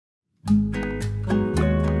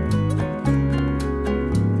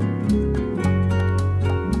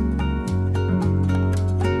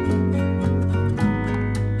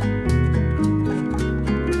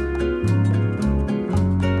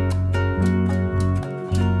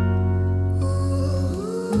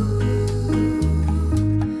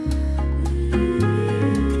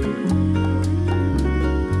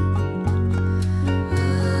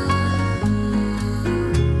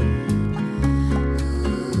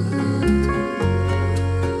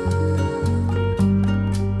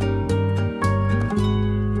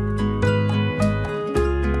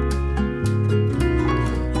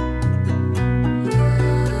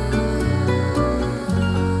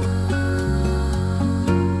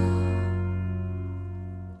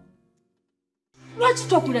Lwaki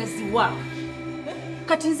tokulaziwa?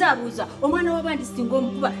 Kati nze abuuza omwana w'abandi singa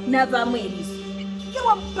omukuba n'avaamu eriiso. Ye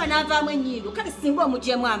wamukuba n'avaamu ennyindo kale singa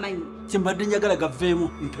omugyemu amanyi. Kyembadde njagala gaveemu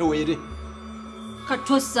mpeweere.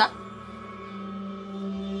 Katosa.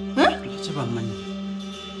 Lwaki bamanyi?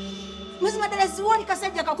 Mazima ddala siwooli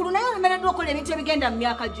kasajja kakulu naye olemereddwa okukola ebintu ebigenda mu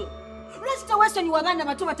myaka gyo. Lwaki teweesonyiwa abaana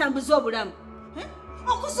bato batambuze obulamu?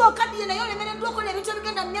 Okusooka ddiye naye olemereddwa okukola ebintu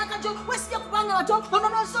ebigenda mu myaka gyo weesibye kubanga bato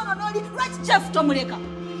ononoosa n'oli lwaki Jeff tomuleka?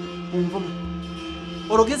 Onvuma.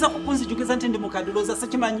 Ologeza kukunzijukiza nti ndi mukadolooza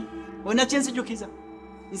sikimanyi. Olina kyenzijukiza.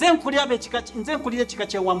 Nze nkulira ekika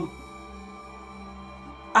kyewamu.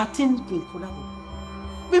 Ate nkulaba.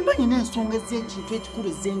 Bemba nina ensonga ez'ekintu ekikulu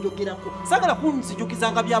ezenjogerako. Saagala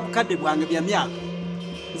kunzijukiza nga bya bukadde bwange bya myaka.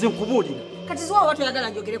 Nze nkubuulira. Kati ziwa watu oyagala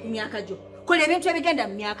njogere ku myaka gyo. Kola ebintu ebigenda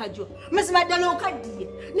mu myaka gyo. Mazima ddala okaddiye.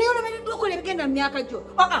 Naye olemereddwa okukola ebigenda mu myaka gyo.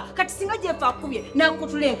 Kati singa Jeff akubye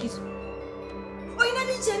n'akutula enkizo. Olina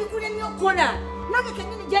bingi ebikulemye okukola. Nange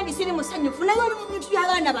kennyini gyendi siri musanyufu naye oli mu bintu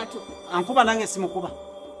by'abaana bato. Ankuba nange simukuba.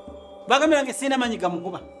 Bagambye nange sirina manyi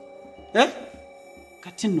gamukuba.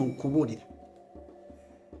 Kati nno nkubuulira.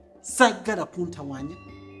 Saagala kuntawanya.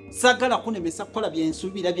 Saagala kunemesa kukola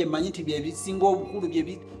byensuubira bye mmanyi nti bye bisinga obukulu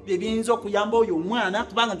bye biyinza okuyamba oyo omwana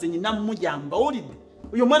kubanga nze nyina muyamba. Owulidde?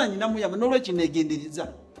 Oyo omwana nyina muyamba n'olwekyo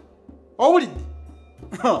neegendereza. Owulidde?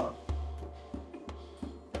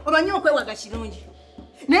 Omanyi okwewaga kirungi.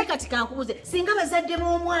 Naye kati kankubuuze singa bazadde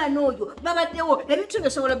b'omwana oyo babaddewo ebintu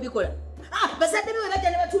byosobola bikola. Bazadde be bajja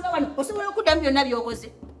ne batuula wano osobola okuddamu byonna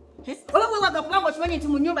by'okoze. Oba weewaga kubanga okimanyi nti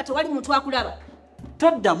mu nnyumba tewali muntu akulaba.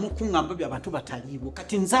 Toddamu kuŋŋamba by'abantu bataliiwo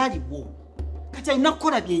kati nzaaliwo. Kati alina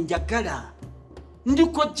kukola bye njagala. Ndi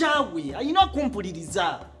kojjaawe alina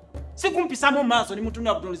okumpuliriza. Si kumpisaamu mu maaso ne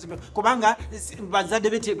mutunula butunuzi kubanga bazadde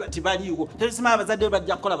be tebaliiwo. Tebisimanya bazadde be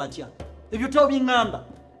bajja kukola batya. Ebyo tobiŋŋamba.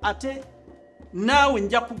 Ate naawe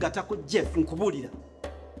nja kugatako Jeff nkubuulira.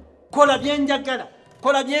 Kola bye njagala.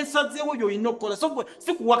 Kola bye nsazeewo by'olina okukola. So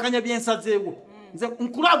si kuwakanya bye nsazeewo. Nze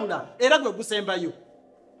nkulabula era gwe gusembayo.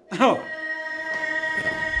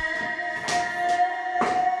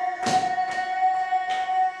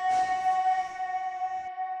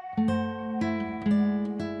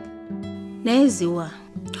 Naye ziwa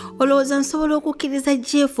olowooza nsobola okukkiriza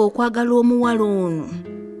Jeff okwagala omuwala ono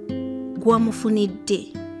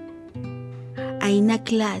gwamufunidde ayina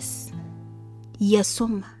kilaasi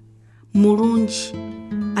yasoma mulungi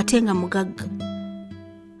ate nga mugagga.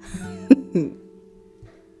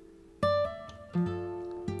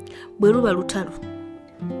 Bwe luba lutalo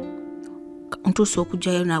ntuusa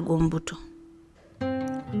okugyayo n'ag'omubuto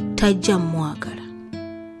tajja mwagala.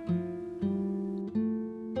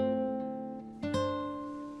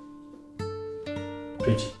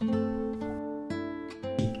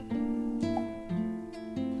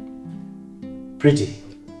 Pretty.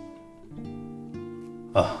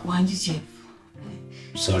 Wanji Jeff.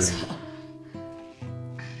 Sorry.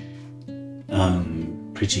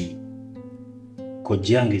 Pretty.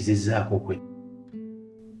 Kojjange zizzaako kwe.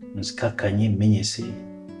 Nzikakkanye mmenyese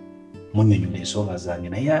munnyonnyola ensonga zange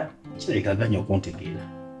naye kirabika aganye okuntegeera.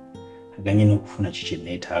 Aganye n'okufuna kiki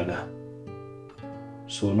neetaaga.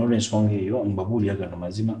 So n'olw'ensonga eyo mbabuulira gano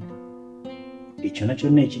mazima. Ekyo nakyo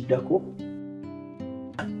nekiddako.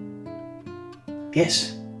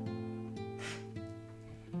 Yes.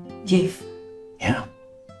 Jeff. Yeah.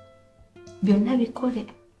 Byonna bikole.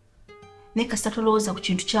 Ne kasita tolowooza ku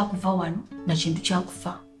kintu kyakuva wano na kintu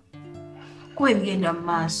kyakufa. Kuba ebigenda mu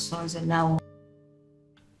maaso nze naawe.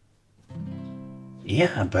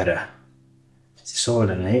 Yeah, but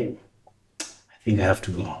sisobola naye I think I have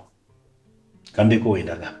to go. Kambeko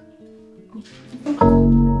wendaga.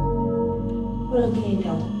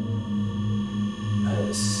 Olagenda wa?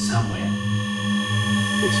 Somewhere.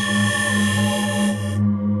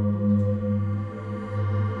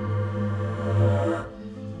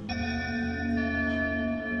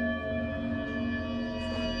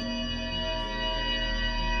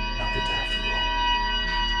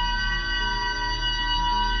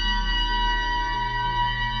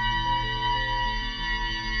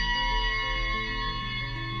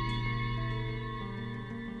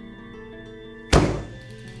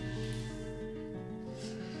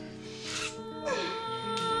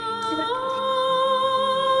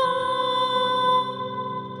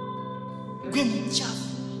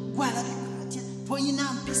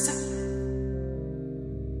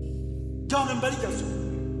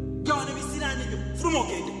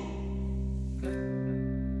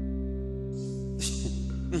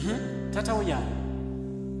 Tata uya.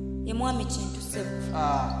 Ye mwami Kintu sebo.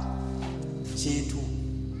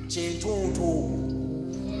 Kintu nto.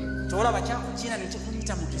 Tola bachakujina ne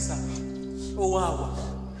kifulita mukisa. Owawa.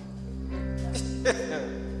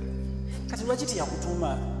 Kati lwaki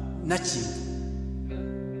yakutuma naki?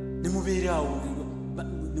 Nemubeera awo,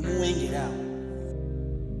 nemuwengera awo.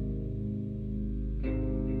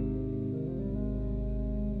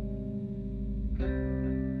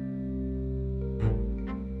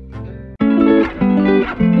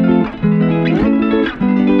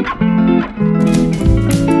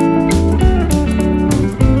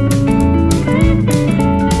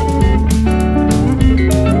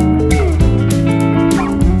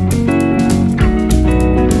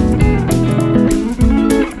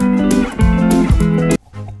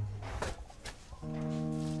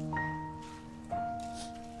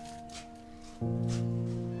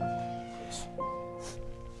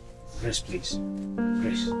 Grace, please.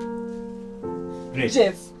 Grace. Grace.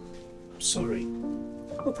 Jeff. I'm sorry.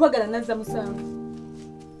 Okwagala nanza musango.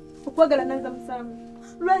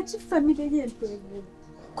 Lwaki family y'entwevu?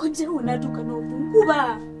 Kojjawo n'atuuka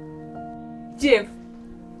n'obunkuba. Jeff.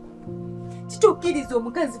 Kituukiriza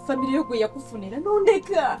omukazi family yo gwe yakufunira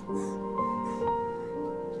n'ondeka.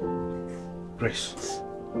 Grace.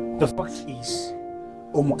 The fact is,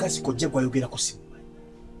 omukazi kojja gwayogerako simumanyi.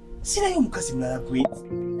 Sirayo omukazi mulala gwe.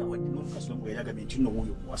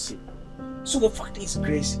 So the fact is,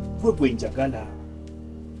 Grace, we're going to Uganda.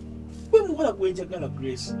 We're going to Uganda,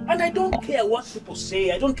 Grace. And I don't care what people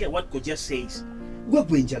say. I don't care what Koja says. We're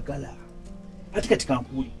going to Uganda. I think I can't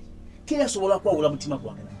pull it. Kaya sobola kwa ula mutima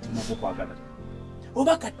kwagala.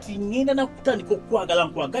 Oba kati ngenda na kutandika okwagala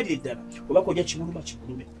nkwagalira ddala. Oba Koja kimuluma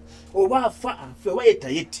kimulume. Oba afa afe oba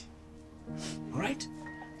yetayete. Alright?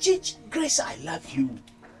 Grace, I love you.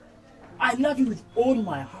 I love you with all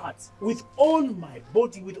my heart, with all my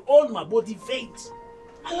body, with all my body veins.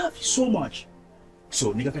 I love you so much.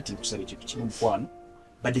 So, nigga kati nkusaba ekintu kimu mukwano,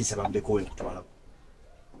 badde nsaba mbeko we nkutwalako.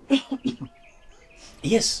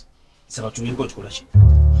 Yes, nsaba tuleko tukola ki?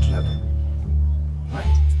 Tulaga.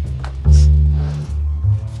 Right?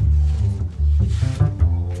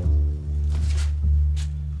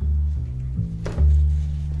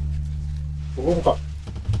 Ogomuka.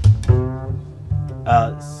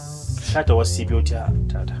 Tata wasiibye otya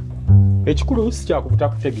tata? Ekikulu si kyakubuta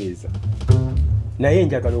kutegeeza. Naye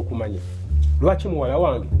njagala okumanya. Lwaki muwala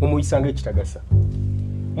wange mumuyisanga ekitagasa?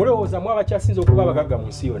 Mulowooza mu abakyasinze okuba abagagga mu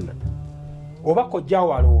nsi yonna. Oba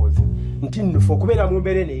kojjaawo alowooza nti nnufu okubeera mu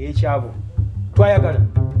mbeera eno ey'ekyabo. Twayagala.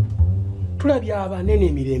 Tulabye abanene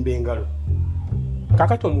emirembe engalo.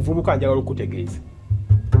 Kakati omuvubuka njagala okutegeeza.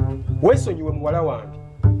 Weesonyiwe muwala wange.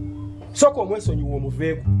 Sooka omwesonyiwe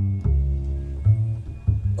omuveeko.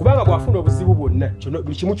 Kubanga bwafuna obuzibu bwonna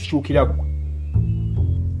buli kimu kikyukira gwe.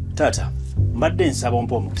 Tata, mbadde nsaba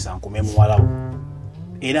ompa omukisa nkume muwalawo.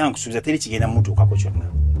 Era nkusuubiza teri kigenda mutuukako kyonna.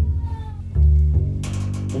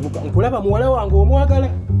 Nkulaba muwala wange omwagala.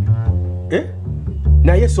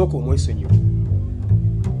 Naye sooka omwesonyiwe.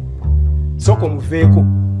 Sooka omuveeko.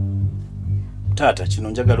 Tata, kino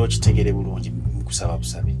njagala okitegere bulungi nkusaba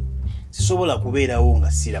busabe. Sisobola kubeerawo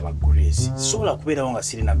nga siraba Grace. Sisobola kubeerawo nga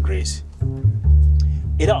sirina Grace.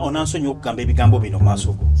 Era onansonyi okugamba ebigambo bino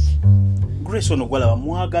maaso go. Grace ono gwalaba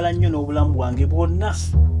mwagala nnyo n'obulamu bwange bwonna.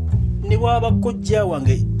 Ne bw'aba kojja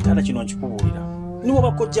wange tata kino nkikubuulira. Ne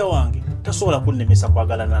bw'aba kojja wange tasobola kunnemesa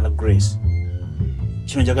kwagalana na Grace.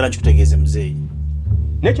 Kino njagala nkikutegeeze muzeeyi.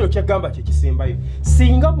 Nekino kyagamba kye kisembayo.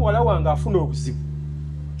 Singa muwala wange afuna obuzibu.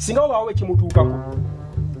 Singa wabaawo ekimutuukako.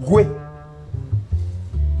 Gwe.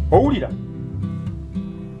 Owulira?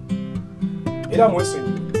 Era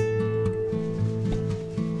mwesonyi.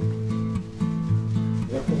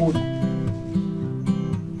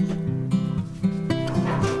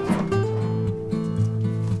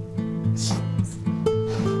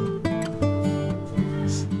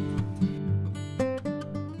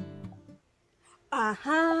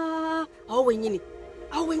 Aha, awe nyini.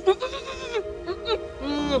 Awe.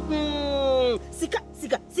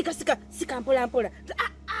 Sika mpola.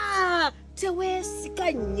 Tewe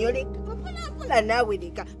sika nyole. Mpola nawe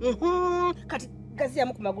leka. Kati gazi ya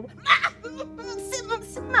muku magulu.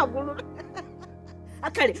 Magulu.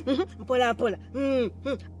 Akale, mpola.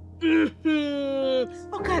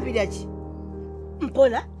 Okabira ki?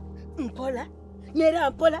 Mpola.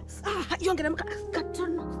 Nera mpola. Yongera muka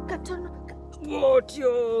katono.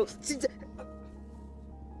 Otyo.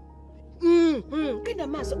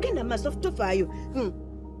 Genda maso tofayo.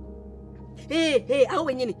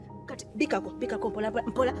 Awe nyini. Kati bikako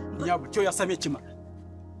mpola. Nyabu kyo yasamye kima.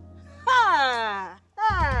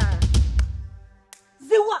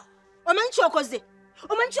 Ziwa, omanyi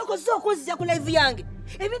kyokoze okunzija ku live yange.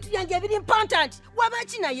 Ebintu byange ebiri important.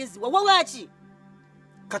 Wabaki naye ziwa, wawaki?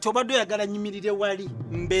 kati obadde oyagala nyimirire wali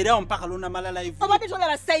mbeerawo mpaka lunamala live obadde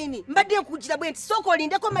tolaba sayini mbadde nkugira bwe nti sooka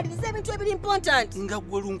olindeko maliriza ebintu ebiri important nga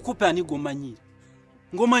gwe lunkupe ani gomanyira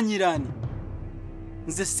ngomanyira ani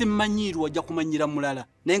nze simmanyiirwa ojja kumanyira mulala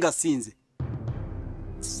naye nga sinze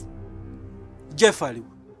Jeff ali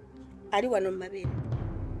wano mmabeere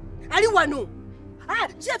ali wano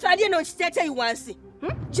Jeff ali eno nkiteeteeyi wansi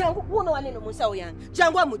jangu wuuno waneno mu nsawo yange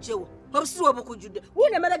jangu amugyewo obusiru obukujjudde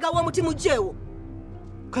wuuno emabega w'omuti mugyewo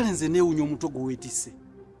kale nze neewunya omutwe gwe weetisse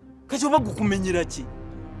kati oba gukumenyera ki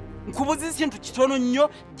nkubuuza kintu kitono nnyo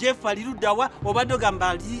Jeff ali luddawa obadde ogamba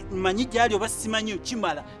ali manyi gyali oba simanyi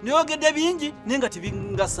kimala neyogedde bingi naye nga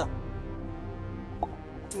tebingasa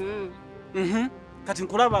kati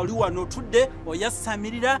nkulaba oli wano otudde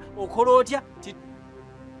oyasamirira okola otya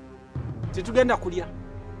titugenda kulya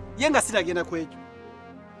ye nga siragenda ku ekyo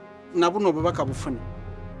nabuno obubaka bufune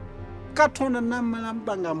Katonda namala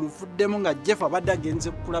mba nga muvuddemu nga Jeff abadde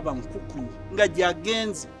agenze kulaba nkukunyi nga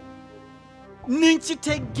gyagenze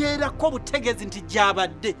ninkitegeerako butegezi nti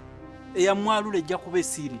gyabadde eyamwalula ejja kuba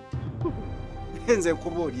esiiridde nze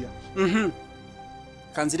nkubuulira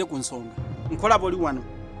kanzire ku nsonga nkolaba oli wano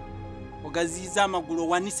ogaziiza amagulu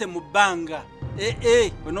owanise mu bbanga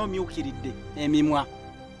onoomyukiridde emimwa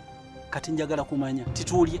kati njagala kumanya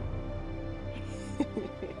tituulye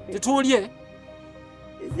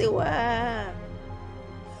ziwa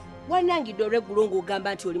wanangidde olweggulo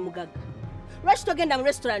ng'ogamba nti oli mugagga lwaki togenda mu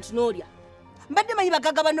restaurant n'olya mbadde manyi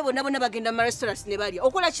bagagga banno bonna bonna bagenda mu restaurant ne balya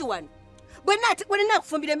okola ki wano bwe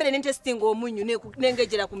naakufumbira emmere nentesitinga omunnyu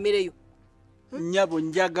nengejera ku mmereyo nnyabo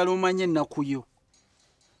njagala omanye ennakuyo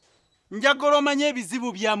njagala omanye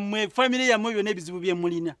ebizibu byammwe famire yammwe byonna ebizibu bye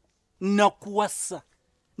mulina nakuwasa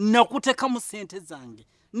nakuteka mu ssente zange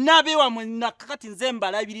nabeewamwe nakakati nze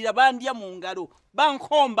mbalabirira bandya mu ngalo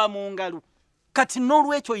bankomba mu ngalo kati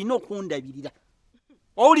n'olwekyo olina okundabirira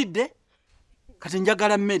owulidde kati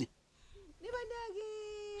njagala mmere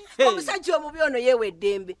omusajja omubi ono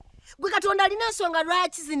yeeweddembe gwe Katonda alina ensonga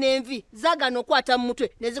lwaki zino envi zaagana okwata mu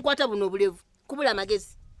mutwe ne zikwata buno obulevu kubula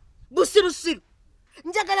amagezi busirusiru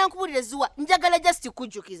njagala nkubulire ziwa njagala just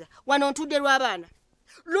kujjukiza wano ntudde lw'abaana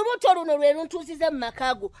lubuto luno lwe luntuusiza mu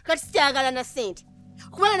makaago kati sikyagala na ssente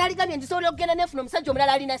kubanga naligambye ntisobola okugenda nefuna omusajja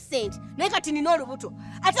omulala alina ssente naye kati nina olubuto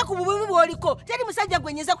ate ku bububi bw'oliko teri musajja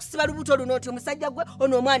gwe nnyinza kusiba lubuto luno nti omusajja gwe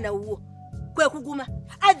ono omwana wuwo kwe kuguma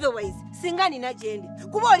otherwise singa nina gyendi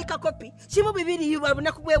kuba oli kakopi kimu bibiri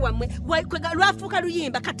lunaku bwe wammwe lwafuuka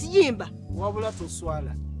luyimba kati yimba wabula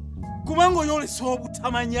toswala kubanga oyolesa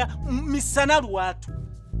obutamanya misana lwatu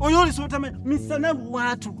oyolesa obutamanya misana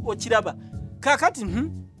lwatu okiraba kakati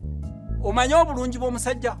omanye obulungi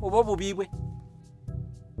bw'omusajja oba obubi bwe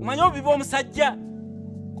omanye obubi bw'omusajja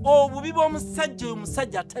obubi bw'omusajja oyo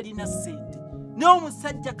musajja atalina ssente naye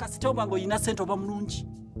omusajja kasita oba nga olina ssente oba mulungi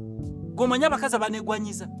gomanya abakazi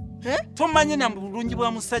abanegwanyiza tomanye na bulungi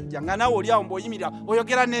bwa musajja nga naawe oli awo mb'oyimirira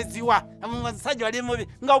oyogera neziwa omusajja wali mubi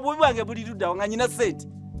nga obubi bwange buli luddawo nga nyina ssente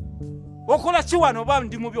okola ki wano oba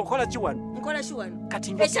ndi mubi okola ki wano nkola ki wano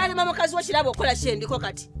ekyalema mukazi wo kiraba okola kyendiko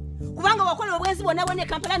kati kubanga wakola obwenzi bwonna bwonna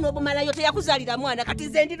ekampala n'obumalayo teyakuzaalira mwana kati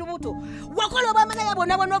nze ndi lubuto wakola obwamalayo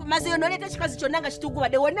bwonna bwonna obumazeyo n'oleeta ekikazi kyonna nga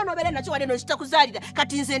kitugubadde wonna n'obeera nakyo wadde nokitakuzaalira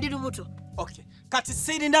kati nze ndi lubuto kati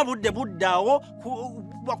sirina budde buddaawo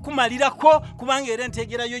kumalirako kubanga era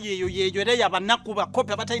entegerayo yeeyo era yabanaku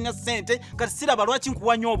bakopi abatalina ssente kati siraba lwaki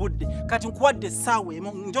nkuwanya obudde kati nkuwadde essaawa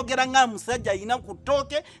emu njogera nga musajja ayina ku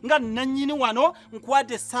ttooke nga nannyini wano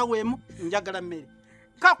nkuwadde essaawa emu njagala mmere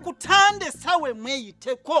kakutande essaawa emu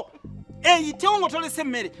eyitewo ng'otolese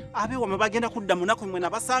emmere abeewamwe bagenda kudda munaku mwe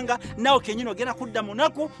nabasanga naawe kenyini ogenda kudda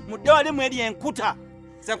munaku mudde wali mweri enkuta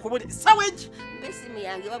senkubuli essaawa egi esimu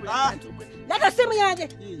yange wabula lata simu yange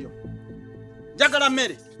iyo njagala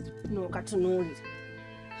mmere nokatunuulira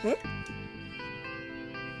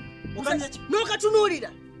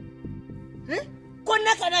nokatunuulira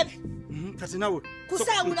konna kalabe kati nawe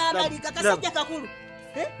kusaawula abaliga kasajja kakulu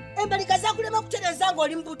embaliga zakulema kutereza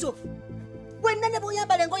ng'oli mbuto bwenna ne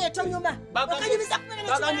bw'oyambala engoye tonyuma okanyumiza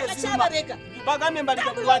kubeera kyababega bagambye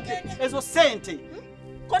embaliga kulwake ezo ssente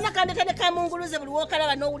konna kandeta ne kamunguluze buli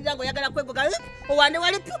wookalaba n'owulira ng'oyagala kwegoga owande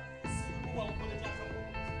walipu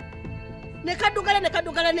ne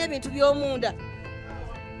kaddugala n'ebintu by'omunda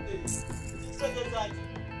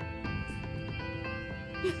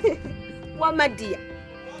wamadiya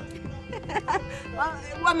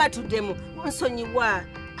wamatuddemu nsonyiwa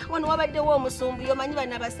wano wabaddewo omusumbi omanyi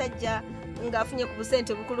bana abasajja ng'afunye ku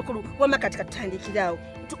busente bukulukulu wama kati katutandikirawo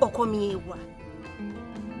okomyewa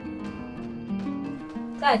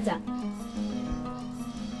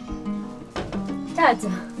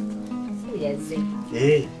Tata siriaze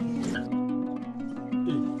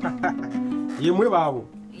Yemwe baabo.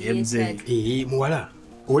 Mzee. Muwala.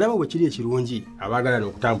 Olaba bwe kiri ekirungi abaagala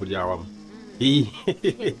n'okutambulira awamu.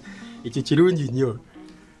 Ekyo kirungi nnyo.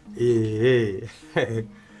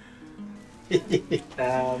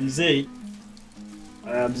 Mzee.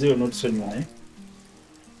 Mzee onotusonyiwa naye.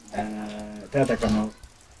 Taata kano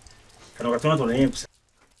katono naye nkusa.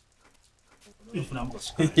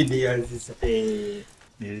 Ndiyanzisa.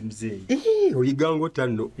 Mzee. Oyigango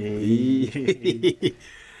tano.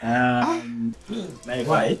 Naye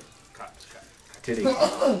kwaye.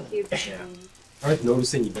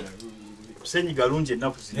 N'olusenyiga. Olusenyiga lungi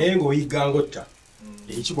ennaku zino. Naye ng'oyigango tta.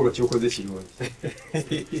 Ekikolwa kyokoze kirungi.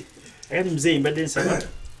 Kati mzee mbadde nsaba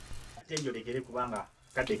ate njolekere kubanga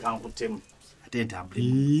kadde kankuttemu ate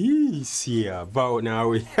ntambule. Siya vaawo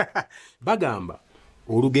naawe. Bagamba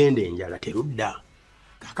olugenda enjala terudda.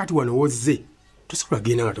 Kakati wano wozze tosobola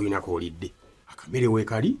genda nga tolina koolidde. Akamere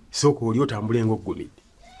weekali sooka oli otambule ng'oggumidde.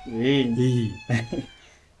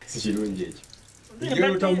 Si kirungi ekyo.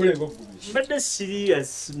 Mbadde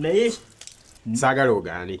serious naye saagala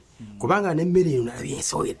ogaane kubanga n'emmere eno nalabye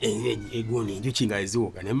ensooya egoona enjuki nga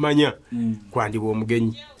eziwoga ne mmanya kwandiba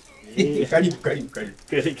omugenyi. Kalibu.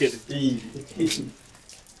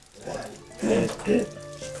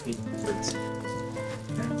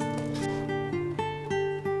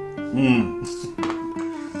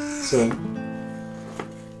 So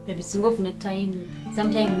Baby, single often a time.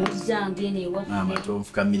 Sometimes most young, you know,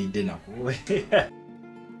 tomfukamiridde nako.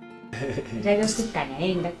 I just sit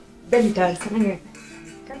there. Baby, come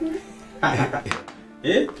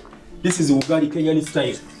This is ugali Kenyan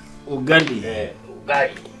style. Ugali.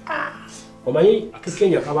 Ugali. Omanyi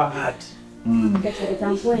akekenya kaba hard.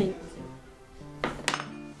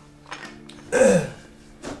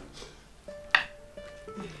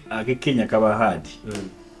 Akekenya kaba hard.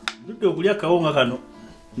 Ndudde okulya kawunga kano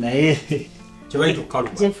naye kyebayi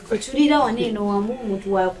tukaluma. Tulira waneno wamu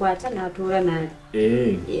omuntu wakwata n'atoola nali.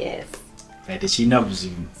 Yes. Kati kirina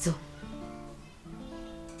buzibu. So.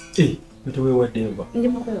 Muteweewadde enva. Ndi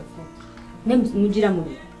mukola fa. Ne mugira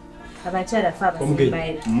mu. Abakyala fa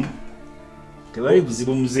abasimbaire. Tewali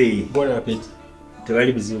buzibu muzeeyi. Bon appétit.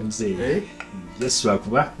 Tewali buzibu muzeeyi. Yesu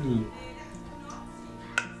akuba.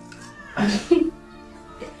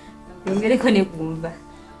 Ongereko ne kumva.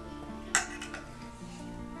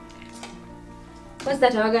 Kwasi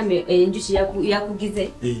tawagambe enjuki yakugize.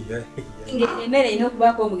 Emmere ino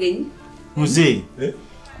okubaako omugenyi. Muzeeyi.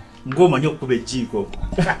 Ng'omanyi okukuba ejjiiko.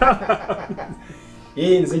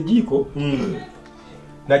 Nze ejjiiko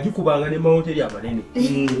nagikubanga ne mawoteri amanene.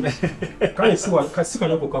 Kale si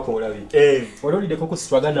kano kokako olabe. Olwoliddeko ku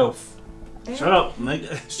stroganoff.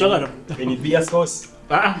 Stroganoff. And beer sauce.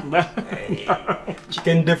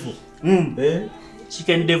 Chicken devil.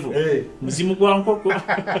 Chicken devil. Muzimu gwa nkoko.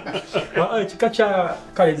 Kika kya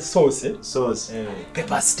kale sauce. Sauce.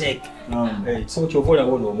 Pepper steak. So kyovola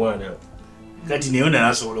wono omwana. Kati neyo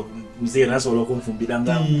nasobola mzee nasobola okunfumbira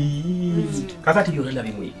nga. Kakati byonna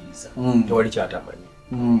nabimuyigiriza. Tewali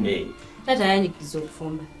kyatamanyi. Tata yanyigiza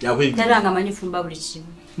okufumba. Yakuyigiriza. Tata nga manyi fumba buli kimu.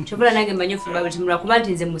 Kyobola nange manyi fumba buli kimu lwakuba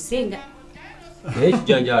nti nze musinga. Naye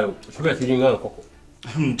ekijanjalo kiba kiringa nkoko.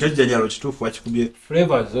 Ekijanjalo kituufu wakikubye.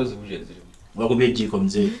 Flavors zo zibuje zirimu. Wakubye ejjiiko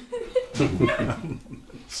mzee.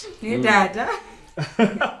 Naye taata.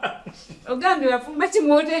 Ogambye wafumba ki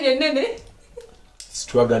mu hoteri ennene?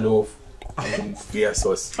 Stroganoff. Beer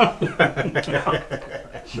sauce.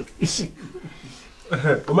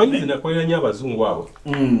 Omanyi nze nakolera nnyo abazungu abo.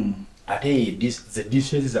 Ate the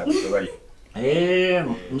dishes zaabwe tebali.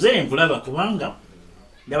 Mzee nkulaba kubanga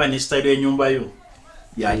ndaba ne style y'ennyumba yo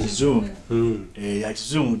ya kizungu. Ya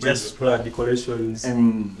kizungu just decorations.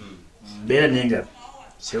 Mbeera nenga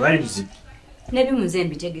sewali buzibu. Nebimu nze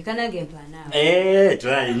mbitegeka nange mpanawe.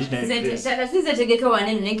 Twali. Tata sinze tegeka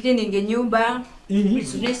wanene ne cleaning ennyumba.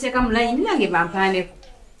 Neseka mu line nange bampaneko.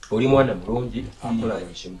 Oli mwana mulungi akola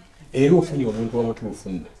buli kimu. Era ofunye omuntu omutuufu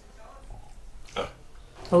nno.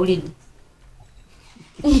 Owulidde?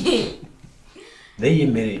 Naye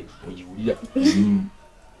emmere ogiwulira.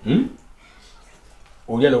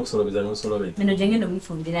 Olya n'okusolobeza n'osolobeza. Meno gye ngenda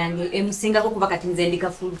omufumbiranga emusingako kuba kati nze ndi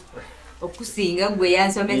kafulu. Okusinga gwe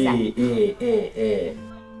yansomesa.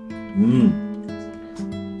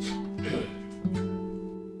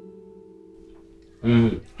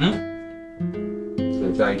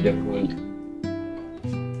 Nzalidde bulungi.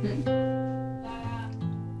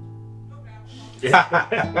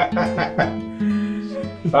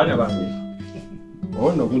 Baana bange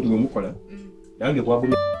ono omuntu gwe mukola nange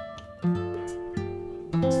bwagumya